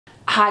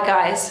Hi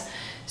guys,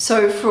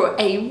 so for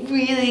a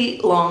really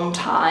long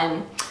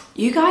time,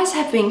 you guys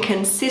have been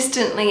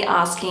consistently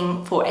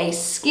asking for a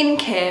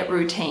skincare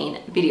routine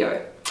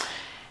video.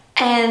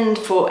 And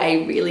for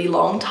a really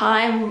long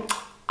time,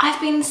 I've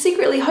been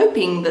secretly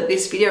hoping that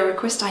this video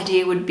request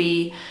idea would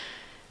be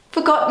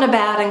forgotten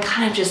about and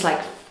kind of just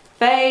like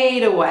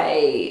fade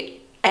away.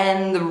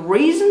 And the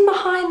reason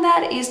behind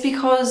that is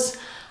because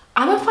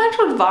I'm a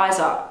financial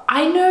advisor.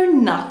 I know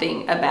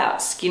nothing about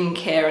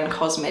skincare and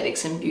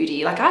cosmetics and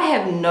beauty. Like, I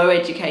have no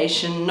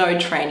education, no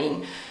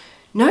training,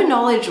 no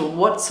knowledge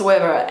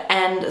whatsoever.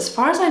 And as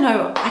far as I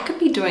know, I could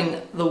be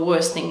doing the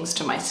worst things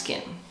to my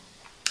skin.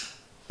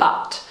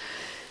 But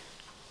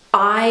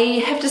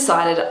I have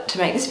decided to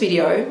make this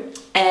video,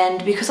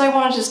 and because I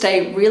wanted to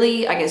stay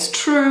really, I guess,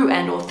 true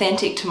and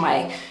authentic to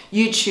my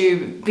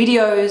YouTube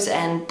videos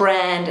and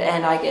brand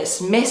and I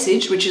guess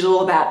message, which is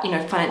all about, you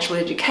know, financial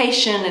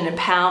education and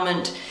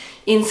empowerment,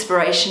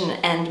 inspiration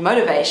and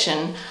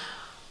motivation,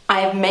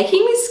 I'm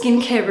making this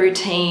skincare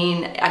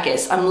routine, I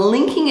guess I'm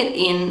linking it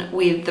in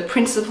with the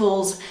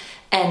principles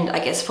and I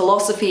guess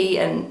philosophy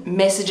and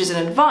messages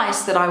and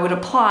advice that I would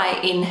apply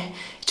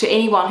to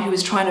anyone who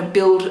is trying to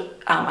build,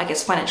 I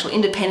guess, financial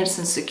independence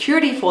and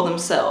security for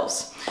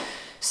themselves.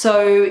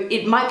 So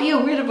it might be a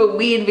bit of a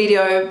weird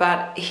video,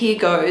 but here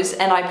goes.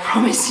 And I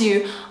promise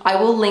you, I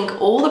will link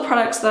all the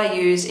products that I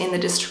use in the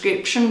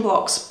description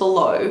box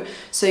below,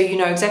 so you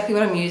know exactly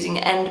what I'm using.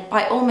 And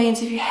by all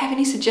means, if you have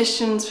any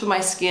suggestions for my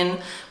skin,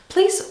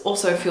 please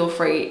also feel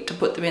free to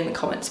put them in the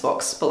comments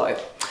box below.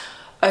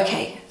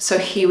 Okay, so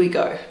here we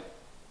go.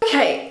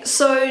 Okay,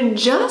 so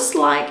just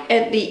like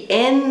at the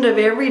end of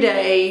every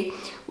day,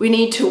 we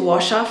need to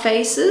wash our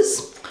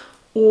faces.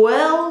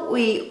 Well,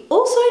 we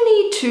also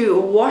need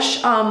to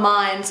wash our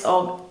minds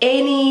of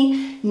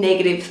any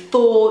negative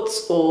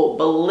thoughts or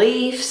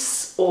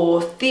beliefs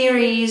or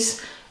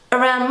theories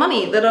around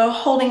money that are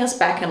holding us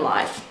back in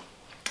life.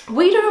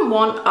 We don't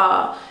want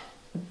our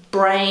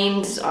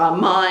brains, our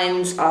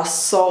minds, our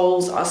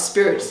souls, our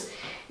spirits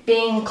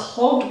being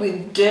clogged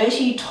with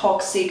dirty,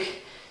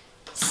 toxic,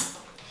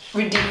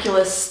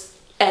 ridiculous,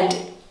 and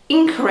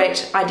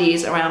incorrect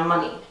ideas around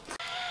money.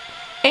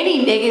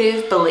 Any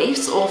negative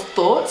beliefs or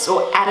thoughts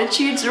or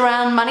attitudes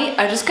around money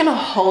are just going to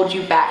hold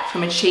you back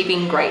from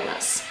achieving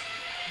greatness.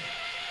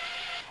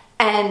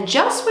 And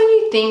just when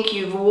you think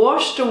you've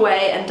washed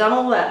away and done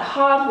all that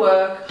hard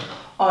work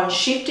on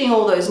shifting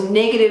all those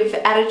negative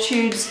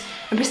attitudes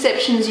and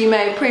perceptions you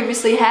may have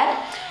previously had,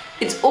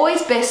 it's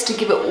always best to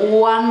give it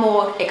one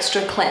more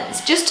extra cleanse,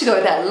 just to go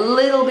that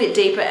little bit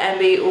deeper and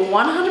be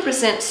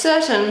 100%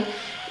 certain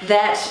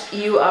that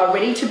you are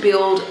ready to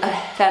build a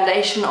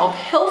foundation of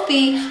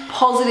healthy,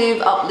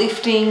 positive,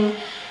 uplifting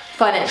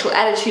financial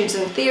attitudes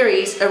and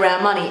theories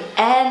around money.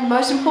 And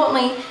most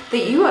importantly,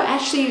 that you are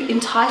actually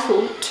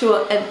entitled to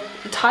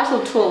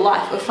a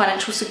life of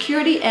financial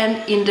security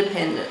and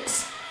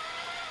independence.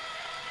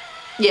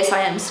 Yes,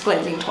 I am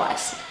cleansing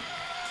twice.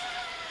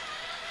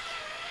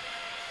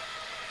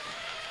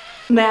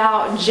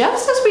 Now,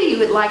 just as we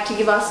would like to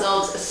give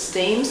ourselves a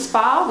steam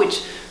spa,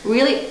 which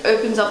really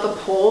opens up the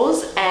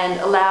pores and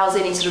allows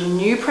any sort of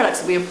new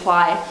products that we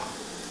apply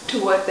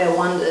to work their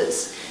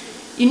wonders,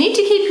 you need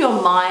to keep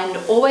your mind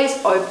always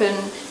open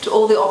to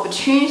all the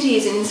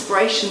opportunities and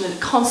inspiration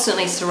that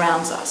constantly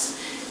surrounds us.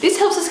 This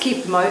helps us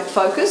keep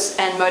focus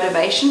and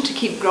motivation to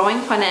keep growing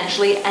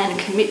financially and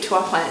commit to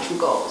our financial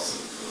goals.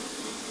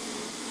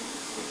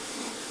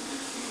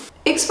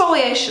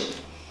 Exfoliation.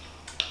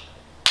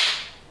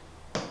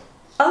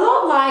 A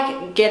lot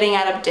like getting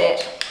out of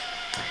debt.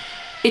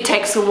 It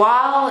takes a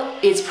while,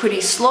 it's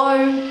pretty slow,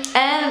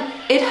 and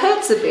it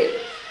hurts a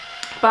bit.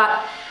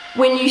 But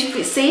when you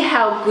see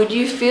how good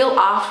you feel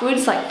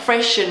afterwards, like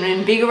fresh and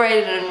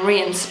invigorated and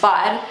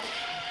re-inspired,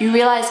 you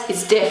realize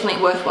it's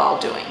definitely worthwhile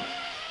doing.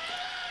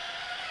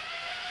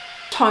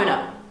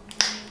 Toner.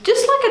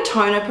 Just like a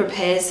toner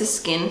prepares the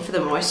skin for the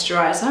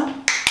moisturizer,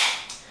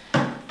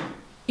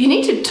 you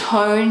need to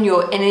tone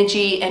your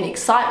energy and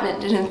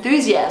excitement and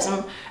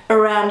enthusiasm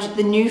around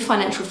the new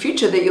financial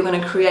future that you're going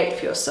to create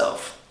for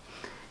yourself.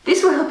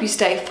 This will help you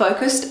stay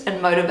focused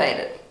and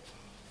motivated.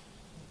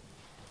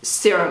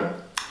 Serum.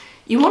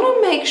 You want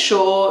to make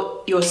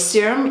sure your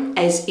serum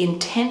is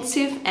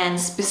intensive and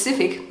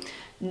specific,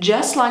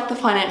 just like the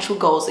financial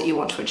goals that you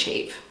want to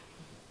achieve.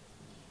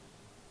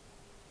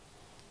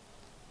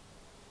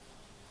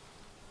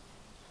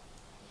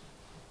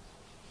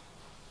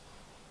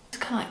 It's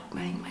kind of like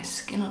burning my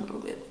skin a little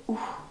bit. Ooh,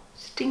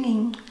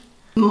 stinging.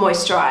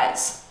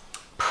 Moisturize.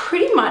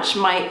 Pretty much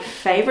my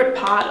favorite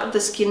part of the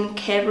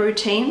skincare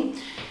routine.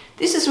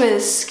 This is where the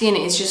skin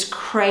is just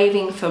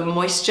craving for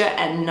moisture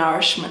and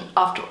nourishment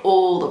after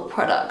all the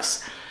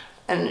products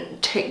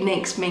and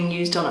techniques being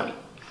used on it.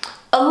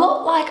 A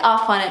lot like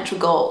our financial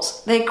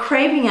goals, they're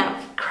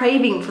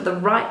craving for the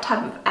right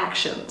type of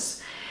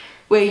actions,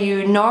 where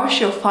you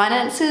nourish your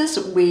finances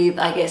with,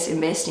 I guess,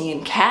 investing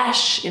in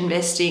cash,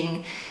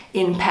 investing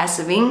in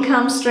passive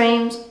income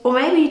streams, or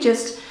maybe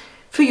just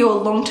for your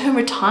long-term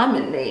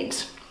retirement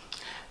needs.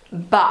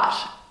 But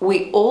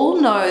we all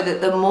know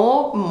that the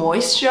more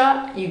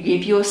moisture you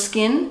give your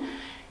skin,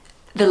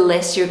 the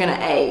less you're going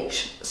to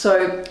age.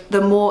 So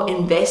the more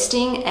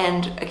investing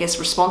and I guess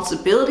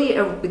responsibility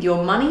with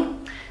your money,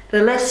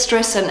 the less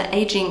stress and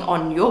aging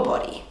on your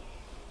body.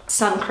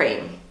 Sun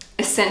cream,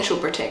 essential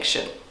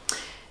protection.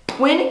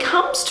 When it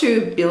comes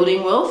to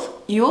building wealth,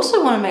 you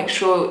also want to make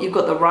sure you've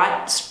got the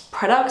right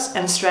products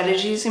and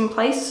strategies in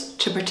place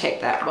to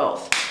protect that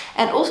wealth.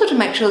 And also to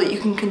make sure that you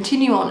can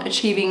continue on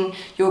achieving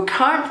your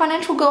current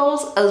financial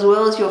goals as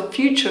well as your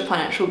future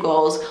financial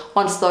goals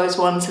once those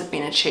ones have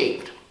been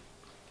achieved.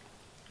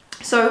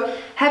 So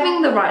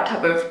having the right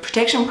type of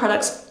protection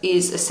products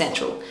is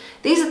essential.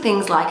 These are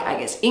things like, I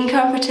guess,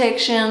 income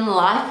protection,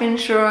 life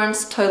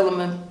insurance, total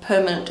and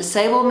permanent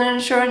disablement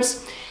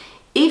insurance,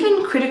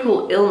 even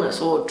critical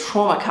illness or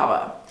trauma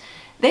cover.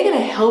 They're going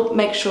to help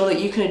make sure that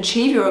you can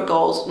achieve your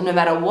goals no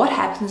matter what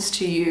happens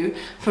to you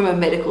from a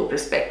medical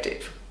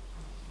perspective.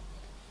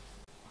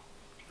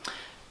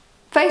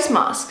 Face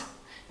mask.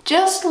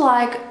 Just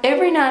like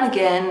every now and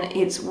again,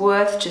 it's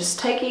worth just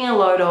taking a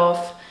load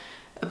off,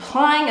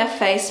 applying a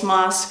face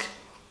mask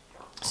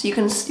so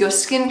your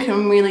skin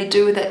can really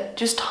do with it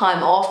just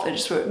time off. It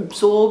just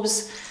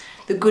absorbs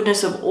the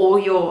goodness of all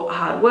your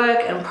hard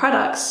work and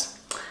products.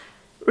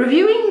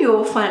 Reviewing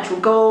your financial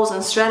goals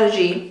and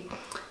strategy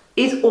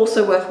is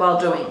also worthwhile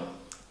doing.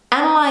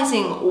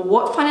 Analyzing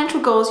what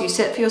financial goals you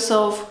set for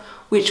yourself,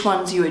 which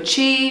ones you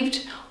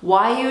achieved,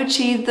 why you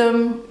achieved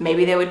them,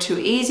 maybe they were too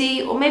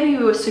easy, or maybe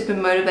you were super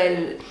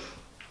motivated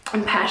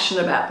and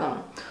passionate about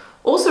them.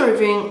 Also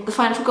reviewing the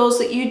financial goals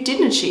that you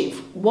didn't achieve.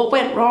 What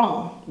went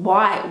wrong?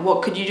 Why?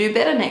 What could you do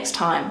better next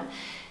time?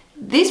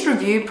 This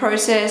review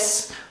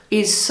process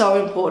is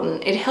so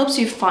important. It helps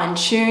you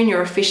fine-tune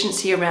your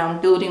efficiency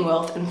around building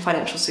wealth and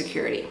financial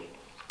security.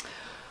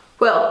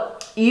 Well,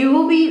 you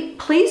will be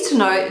pleased to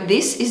know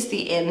this is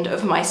the end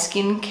of my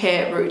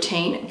skincare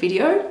routine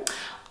video.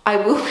 I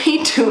will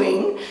be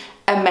doing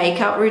a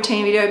makeup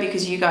routine video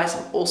because you guys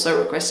have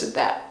also requested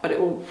that, but it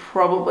will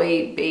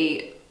probably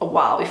be a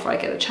while before I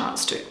get a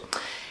chance to.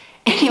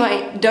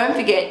 Anyway, don't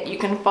forget you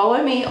can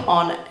follow me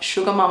on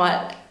Sugar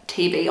Mama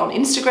TV on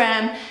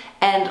Instagram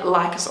and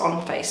like us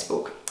on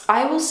Facebook.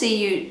 I will see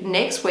you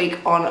next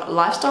week on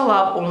Lifestyle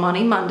Love or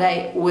Money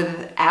Monday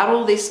without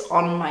all this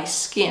on my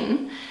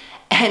skin,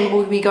 and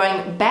we'll be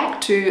going back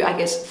to, I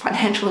guess,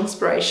 financial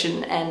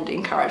inspiration and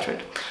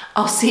encouragement.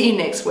 I'll see you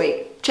next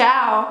week.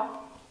 Ciao!